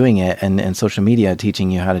people doing it, and social media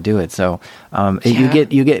teaching you how to do it. So you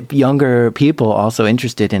get younger people also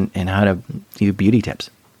interested in how to do beauty tips.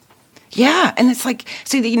 Yeah, and it's like,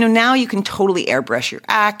 so now you can totally airbrush your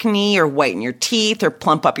acne or whiten your teeth or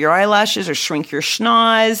plump up your eyelashes or shrink your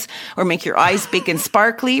schnoz or make your eyes big and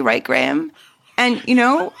sparkly, right, Graham? And,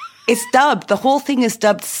 it's dubbed, the whole thing is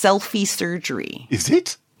dubbed selfie surgery. Is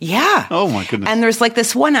it? Yeah. Oh, my goodness. And there's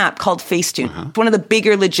this one app called Facetune, one of the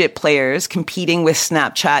bigger legit players competing with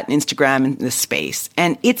Snapchat and Instagram in this space.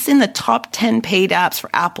 And it's in the top 10 paid apps for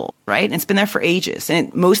Apple, right? And it's been there for ages.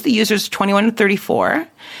 And most of the users are 21 to 34.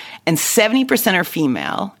 And 70% are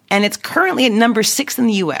female, and it's currently at number 6 in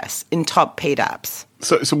the US in top paid apps.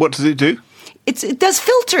 So what does it do? It does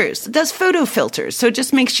filters. It does photo filters. So it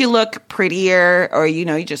just makes you look prettier, or you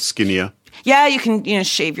just skinnier. Yeah, you can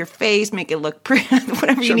shave your face, make it look pretty,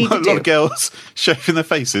 whatever you need to do. A lot of girls shaving their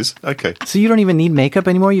faces. Okay. So you don't even need makeup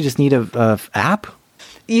anymore. You just need a app.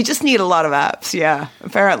 You just need a lot of apps, yeah,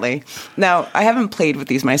 apparently. Now, I haven't played with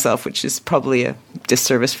these myself, which is probably a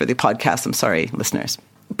disservice for the podcast. I'm sorry, listeners.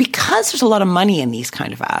 Because there's a lot of money in these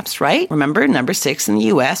kind of apps, right? Remember, number 6 in the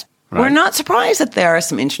US. Right. We're not surprised that there are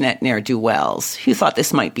some internet ne'er-do-wells who thought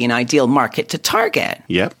this might be an ideal market to target.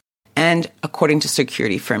 Yep. And according to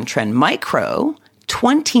security firm Trend Micro,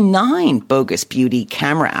 29 bogus beauty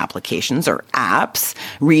camera applications or apps,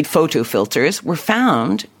 read photo filters, were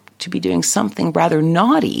found to be doing something rather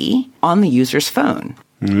naughty on the user's phone.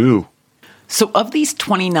 Ooh. So of these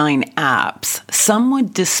 29 apps, some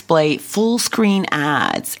would display full screen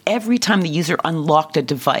ads every time the user unlocked a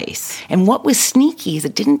device. And what was sneaky is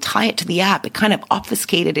it didn't tie it to the app. It kind of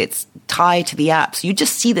obfuscated its tie to the app. So you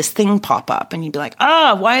just see this thing pop up and you'd be like,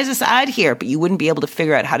 why is this ad here? But you wouldn't be able to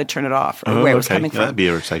figure out how to turn it off or where it was coming from. That'd be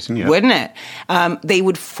irritating, yeah. Wouldn't it? They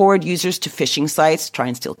would forward users to phishing sites, try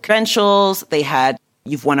and steal credentials. They had,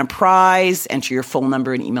 you've won a prize, enter your phone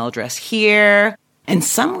number and email address here. And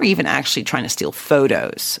some were even actually trying to steal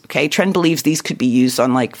photos. Okay, Trend believes these could be used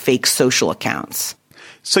on fake social accounts.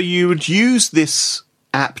 So you would use this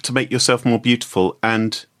app to make yourself more beautiful,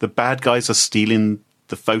 and the bad guys are stealing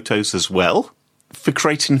the photos as well? For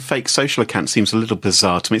creating fake social accounts seems a little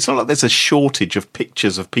bizarre to me. It's not like there's a shortage of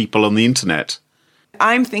pictures of people on the internet.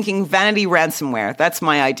 I'm thinking vanity ransomware. That's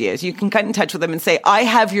my idea. You can get in touch with them and say, I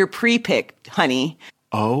have your pre-pic, honey.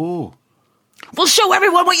 Oh. We'll show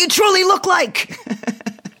everyone what you truly look like.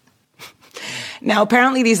 Now,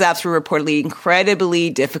 apparently these apps were reportedly incredibly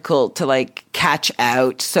difficult to catch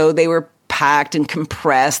out. So they were packed and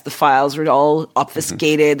compressed. The files were all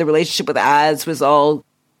obfuscated. The relationship with ads was all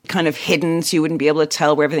kind of hidden, so you wouldn't be able to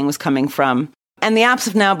tell where everything was coming from. And the apps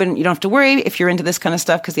have now been, you don't have to worry if you're into this kind of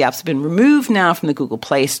stuff because the apps have been removed now from the Google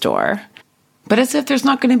Play Store. But as if there's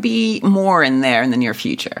not going to be more in there in the near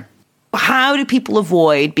future. How do people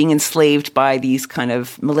avoid being enslaved by these kind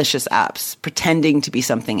of malicious apps, pretending to be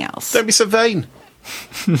something else? Don't be so vain.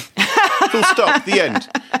 Full stop. The end.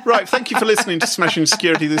 Right, thank you for listening to Smashing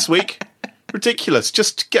Security this week. Ridiculous.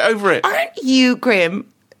 Just get over it. Aren't you,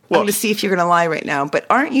 Graham, what? I'm going to see if you're going to lie right now, but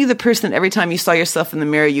aren't you the person that every time you saw yourself in the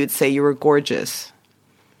mirror, you would say you were gorgeous?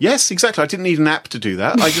 Yes, exactly. I didn't need an app to do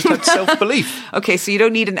that. I just had self-belief. Okay, so you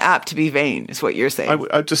don't need an app to be vain, is what you're saying.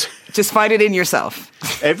 I just find it in yourself.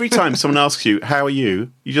 Every time someone asks you, how are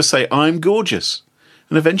you? You just say, I'm gorgeous.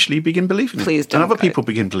 And eventually you begin believing it. Please don't. And other people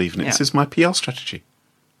begin believing it. Yeah. This is my PR strategy.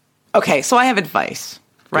 Okay, so I have advice,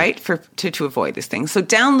 right, to avoid these things. So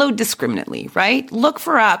download discriminately, right? Look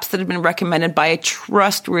for apps that have been recommended by a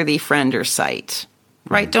trustworthy friend or site.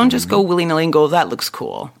 right? Don't just go willy-nilly and go, that looks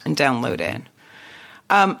cool, and download it.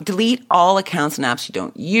 Delete all accounts and apps you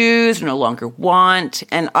don't use or no longer want.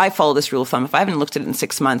 And I follow this rule of thumb. If I haven't looked at it in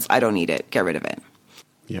 6 months, I don't need it. Get rid of it.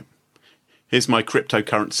 Yep. Here's my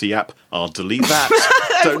cryptocurrency app. I'll delete that.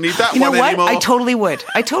 Don't need that one anymore. I totally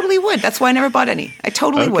would. That's why I never bought any. I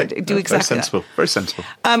totally would do exactly that. Very sensible.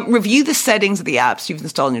 Review the settings of the apps you've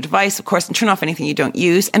installed on your device, of course, and turn off anything you don't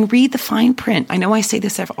use. And read the fine print. I know I say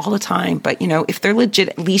this all the time, but if they're legit,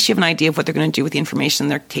 at least you have an idea of what they're going to do with the information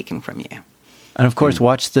they're taking from you. And of course,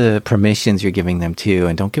 watch the permissions you're giving them too,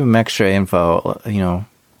 and don't give them extra info,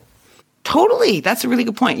 Totally. That's a really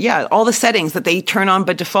good point. Yeah, all the settings that they turn on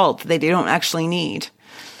by default that they don't actually need.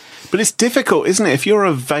 But it's difficult, isn't it? If you're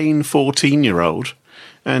a vain 14-year-old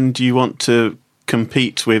and you want to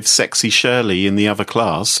compete with sexy Shirley in the other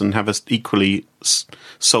class and have an equally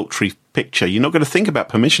sultry picture, you're not going to think about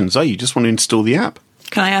permissions, are you? You just want to install the app.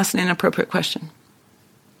 Can I ask an inappropriate question?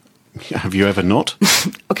 Have you ever not?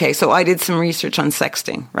 Okay, so I did some research on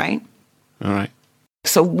sexting, right? All right.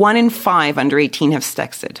 So 1 in 5 under 18 have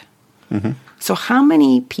sexted. Mm-hmm. So how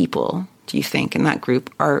many people do you think in that group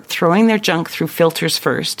are throwing their junk through filters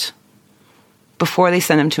first before they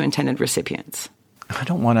send them to intended recipients? I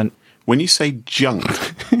don't want to... When you say junk,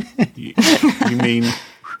 you mean...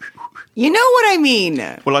 You know what I mean.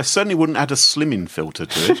 Well, I certainly wouldn't add a slimming filter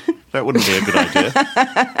to it. That wouldn't be a good idea.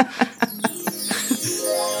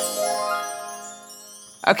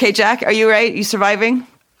 Okay, Jack, are you right? Are you surviving?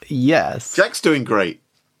 Yes. Jack's doing great.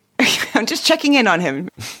 I'm just checking in on him.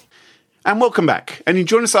 And welcome back. And you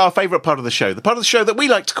join us at our favourite part of the show, the part of the show that we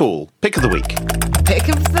like to call Pick of the Week. Pick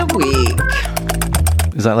of the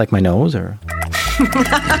Week. Is that like my nose, or?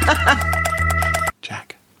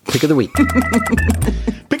 Jack. Pick of the Week.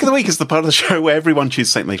 Pick of the Week is the part of the show where everyone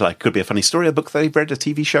chooses something they like. Could be a funny story, a book they've read, a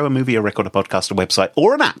TV show, a movie, a record, a podcast, a website,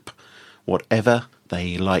 or an app. Whatever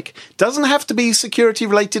they like. Doesn't have to be security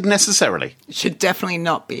related necessarily. It should definitely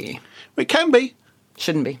not be. It can be.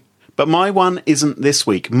 Shouldn't be. But my one isn't this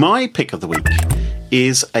week. My pick of the week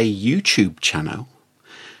is a YouTube channel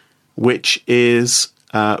which is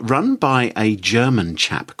run by a German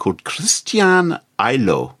chap called Christian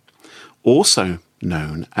Eilo, also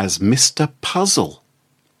known as Mr. Puzzle.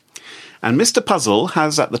 And Mr. Puzzle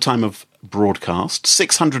has, at the time of broadcast,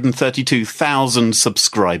 632,000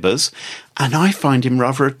 subscribers, and I find him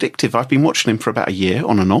rather addictive. I've been watching him for about a year,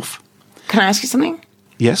 on and off. Can I ask you something?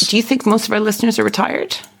 Yes? Do you think most of our listeners are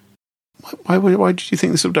retired? Why do you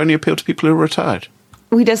think this would only appeal to people who are retired?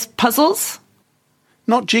 He does puzzles?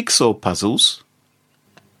 Not jigsaw puzzles.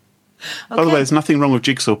 Okay. By the way, there's nothing wrong with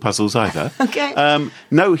jigsaw puzzles either. Okay.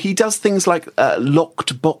 No, he does things like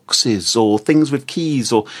locked boxes or things with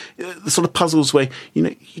keys or the sort of puzzles where,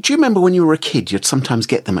 do you remember when you were a kid, you'd sometimes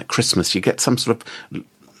get them at Christmas? You get some sort of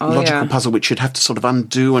logical puzzle which you'd have to sort of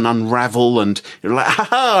undo and unravel, and you're like,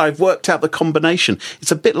 ha-ha, I've worked out the combination.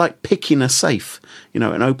 It's a bit like picking a safe,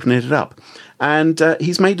 and opening it up. And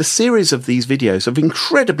he's made a series of these videos of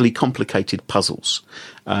incredibly complicated puzzles.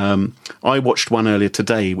 I watched one earlier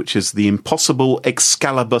today, which is the Impossible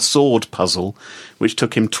Excalibur Sword puzzle, which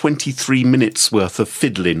took him 23 minutes worth of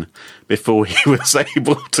fiddling before he was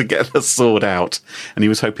able to get the sword out. And he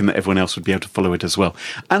was hoping that everyone else would be able to follow it as well.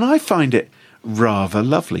 And I find it rather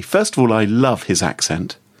lovely. First of all, I love his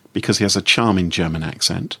accent, because he has a charming German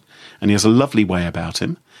accent, and he has a lovely way about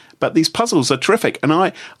him. But these puzzles are terrific, and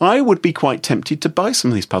I would be quite tempted to buy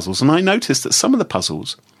some of these puzzles. And I noticed that some of the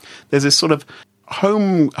puzzles, there's this sort of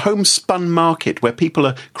homespun market where people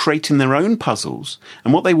are creating their own puzzles,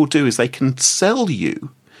 and what they will do is they can sell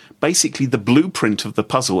you basically the blueprint of the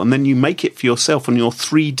puzzle, and then you make it for yourself on your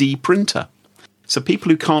 3D printer. So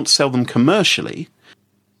people who can't sell them commercially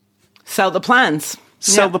sell the plans.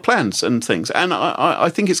 The plans and things. And I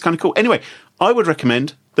think it's kind of cool. Anyway, I would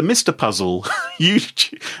recommend the Mr. Puzzle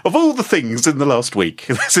YouTube. Of all the things in the last week,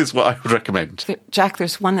 this is what I would recommend. Jack,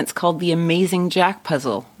 there's one that's called The Amazing Jack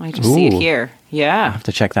Puzzle. I just see it here. Yeah. I'll have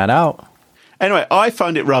to check that out. Anyway, I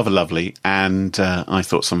find it rather lovely, and I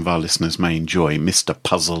thought some of our listeners may enjoy Mr.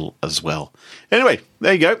 Puzzle as well. Anyway,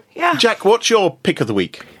 there you go. Yeah. Jack, what's your pick of the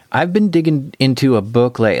week? I've been digging into a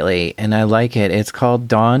book lately, and I like it. It's called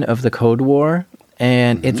Dawn of the Code War,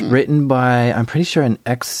 and it's written by, I'm pretty sure, an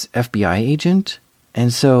ex-FBI agent.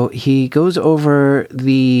 And so he goes over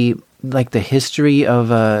the history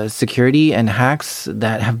of security and hacks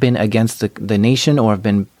that have been against the nation, or have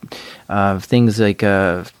been things like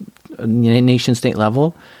nation state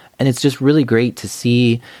level. And it's just really great to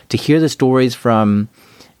hear the stories from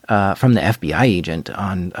the FBI agent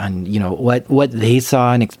on what they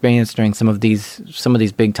saw and experienced during some of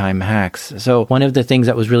these big time hacks. So one of the things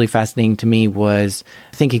that was really fascinating to me was,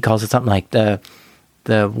 I think he calls it something like the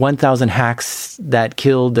the 1,000 hacks that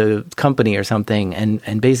killed the company or something.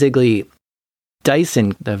 And basically,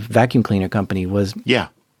 Dyson, the vacuum cleaner company, was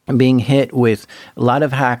being hit with a lot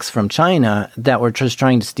of hacks from China that were just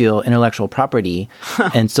trying to steal intellectual property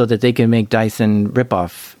and so that they can make Dyson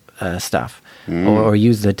ripoff stuff or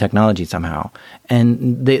use the technology somehow.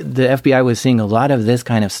 And the FBI was seeing a lot of this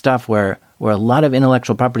kind of stuff where a lot of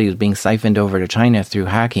intellectual property was being siphoned over to China through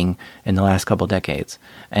hacking in the last couple decades.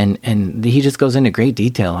 And he just goes into great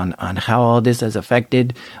detail on how all this has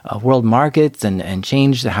affected world markets and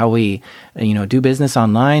changed how we do business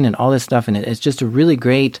online and all this stuff. And it's just a really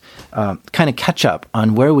great kind of catch up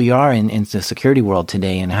on where we are in the security world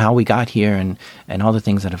today and how we got here and all the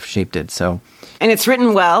things that have shaped it. So, and it's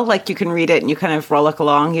written well, like you can read it and you kind of frolic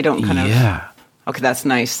along. You don't kind of... Yeah. Okay, that's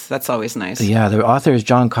nice. That's always nice. Yeah, the author is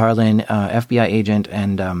John Carlin, FBI agent,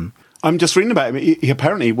 and... I'm just reading about him. He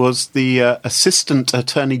apparently was the Assistant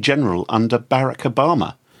Attorney General under Barack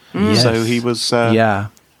Obama. Yes. So he was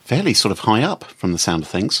fairly sort of high up from the sound of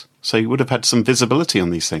things. So he would have had some visibility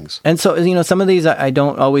on these things. And so, some of these I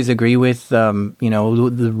don't always agree with,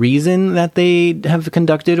 the reason that they have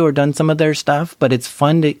conducted or done some of their stuff, but it's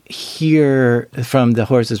fun to hear from the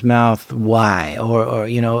horse's mouth why, or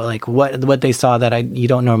like what they saw that you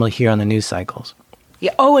don't normally hear on the news cycles.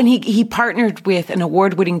 Yeah. Oh, and he partnered with an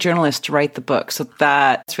award-winning journalist to write the book, so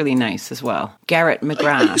that's really nice as well. Garrett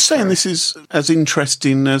McGrath. Are you saying this is as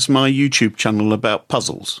interesting as my YouTube channel about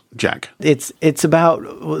puzzles, Jack? It's about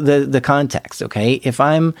the context, okay? If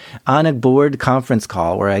I'm on a board conference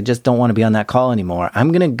call where I just don't want to be on that call anymore,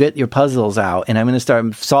 I'm going to get your puzzles out and I'm going to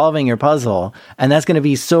start solving your puzzle, and that's going to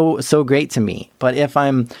be so great to me. But if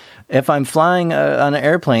I'm flying on an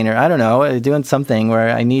airplane or, I don't know, doing something where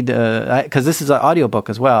I need to, because this is an audiobook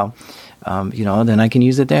as well, then I can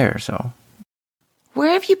use it there. So,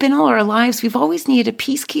 where have you been all our lives? We've always needed a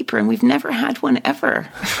peacekeeper and we've never had one ever.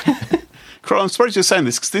 I'm surprised you're saying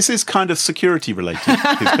this because this is kind of security related,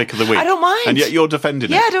 his pick of the week. I don't mind. And yet you're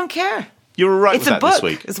defending it. Yeah, I don't care. You're all right with that this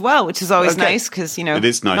week. It's a book as well, which is always nice because, it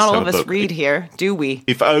is nice not to all have of a us book. read here, do we?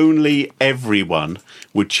 If only everyone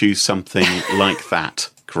would choose something like that,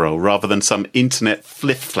 Carole, rather than some internet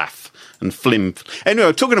fliff-flaff and flim.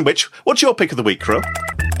 Anyway, talking of which, what's your pick of the week, Carole?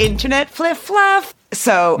 Internet fliff-flaff.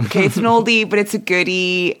 So, okay, it's an oldie, but it's a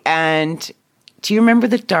goodie. And do you remember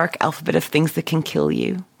the dark alphabet of things that can kill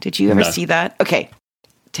you? Did you ever see that? Okay,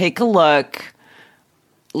 take a look.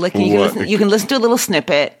 You can listen to a little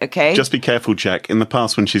snippet, okay? Just be careful, Jack. In the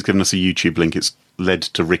past, when she's given us a YouTube link, it's led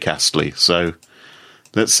to Rick Astley. So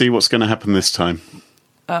let's see what's going to happen this time.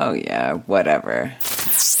 Oh, yeah, whatever.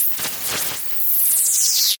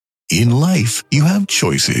 In life, you have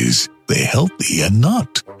choices. They're healthy and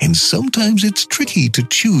not. And sometimes it's tricky to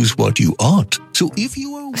choose what you ought.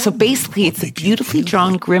 So basically, it's a beautifully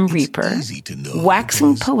drawn Grim Reaper,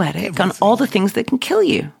 waxing poetic on all the things that can kill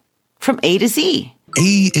you, from A to Z.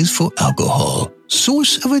 A is for alcohol,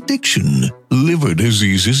 source of addiction, liver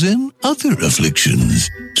diseases, and other afflictions.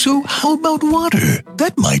 So how about water?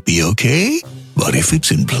 That might be okay. But if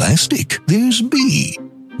it's in plastic, there's B,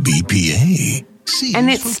 BPA. C and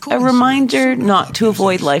it's a reminder not to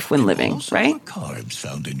avoid life when living, right?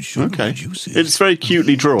 Okay. It's very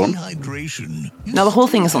cutely drawn. Now, the whole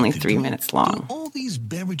thing is only 3 minutes long.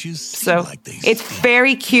 So it's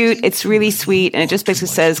very cute, it's really sweet, and it just basically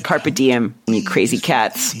says, Carpe diem, you crazy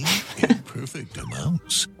cats. Perfect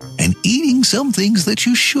amounts. And eating some things that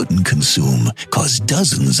you shouldn't consume, cause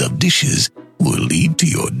dozens of dishes will lead to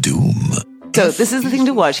your doom. So this is the thing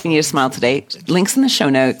to watch if you need a smile today. Links in the show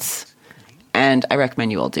notes. And I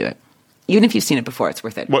recommend you all do it. Even if you've seen it before, it's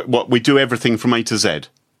worth it. What we do everything from A to Z?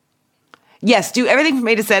 Yes, do everything from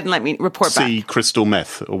A to Z and let me report back. See crystal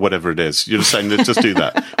meth or whatever it is. You're just saying that just do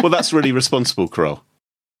that. Well, that's really responsible, Carole.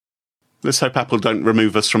 Let's hope Apple don't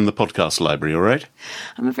remove us from the podcast library, all right?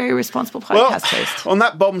 I'm a very responsible podcast host. On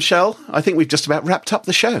that bombshell, I think we've just about wrapped up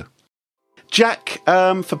the show. Jack,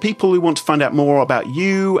 for people who want to find out more about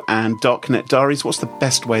you and Darknet Diaries, what's the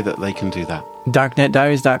best way that they can do that?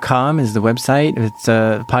 Darknetdiaries.com is the website. It's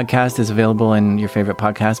a podcast is available in your favorite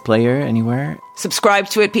podcast player anywhere. Subscribe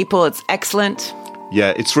to it, people. It's excellent.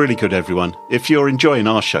 Yeah, it's really good, everyone. If you're enjoying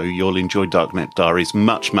our show, you'll enjoy Darknet Diaries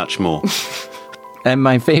much, much more. And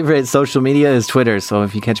my favorite social media is Twitter, so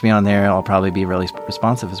if you catch me on there, I'll probably be really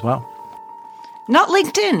responsive as well. Not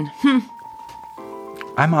LinkedIn.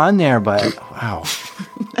 I'm on there, but wow.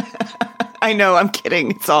 I know, I'm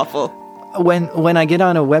kidding. It's awful. When I get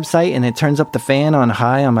on a website and it turns up the fan on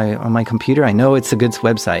high on my computer, I know it's a good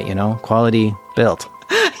website, quality built.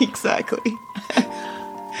 Exactly.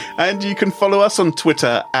 And you can follow us on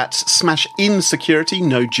Twitter at SmashInSecurity,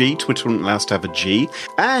 no G. Twitter wouldn't allow us to have a G.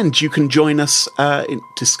 And you can join us in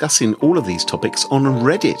discussing all of these topics on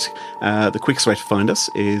Reddit. The quickest way to find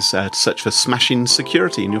us is to search for Smashing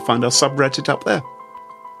Security, and you'll find our subreddit up there.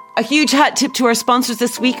 A huge hat tip to our sponsors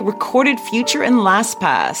this week, Recorded Future and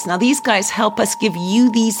LastPass. Now, these guys help us give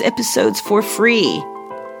you these episodes for free.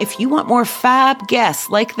 If you want more fab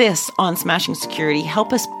guests like this on Smashing Security,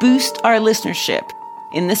 help us boost our listenership.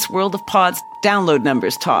 In this world of pods, download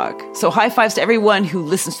numbers talk. So high fives to everyone who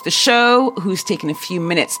listens to the show, who's taken a few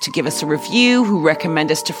minutes to give us a review, who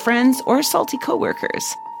recommend us to friends or salty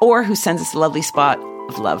coworkers, or who sends us a lovely spot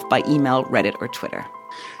of love by email, Reddit, or Twitter.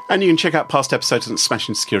 And you can check out past episodes at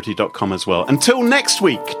smashingsecurity.com as well. Until next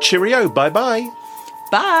week, cheerio, bye-bye.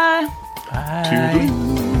 Bye. Bye.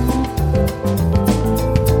 Toodaloo.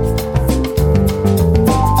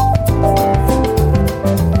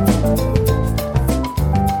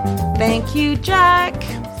 Thank you, Jack.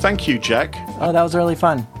 Thank you, Jack. Oh, that was really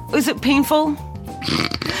fun. Was it painful?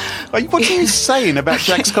 What are you saying about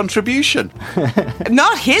Jack's contribution?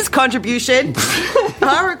 Not his contribution.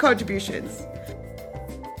 Our contributions.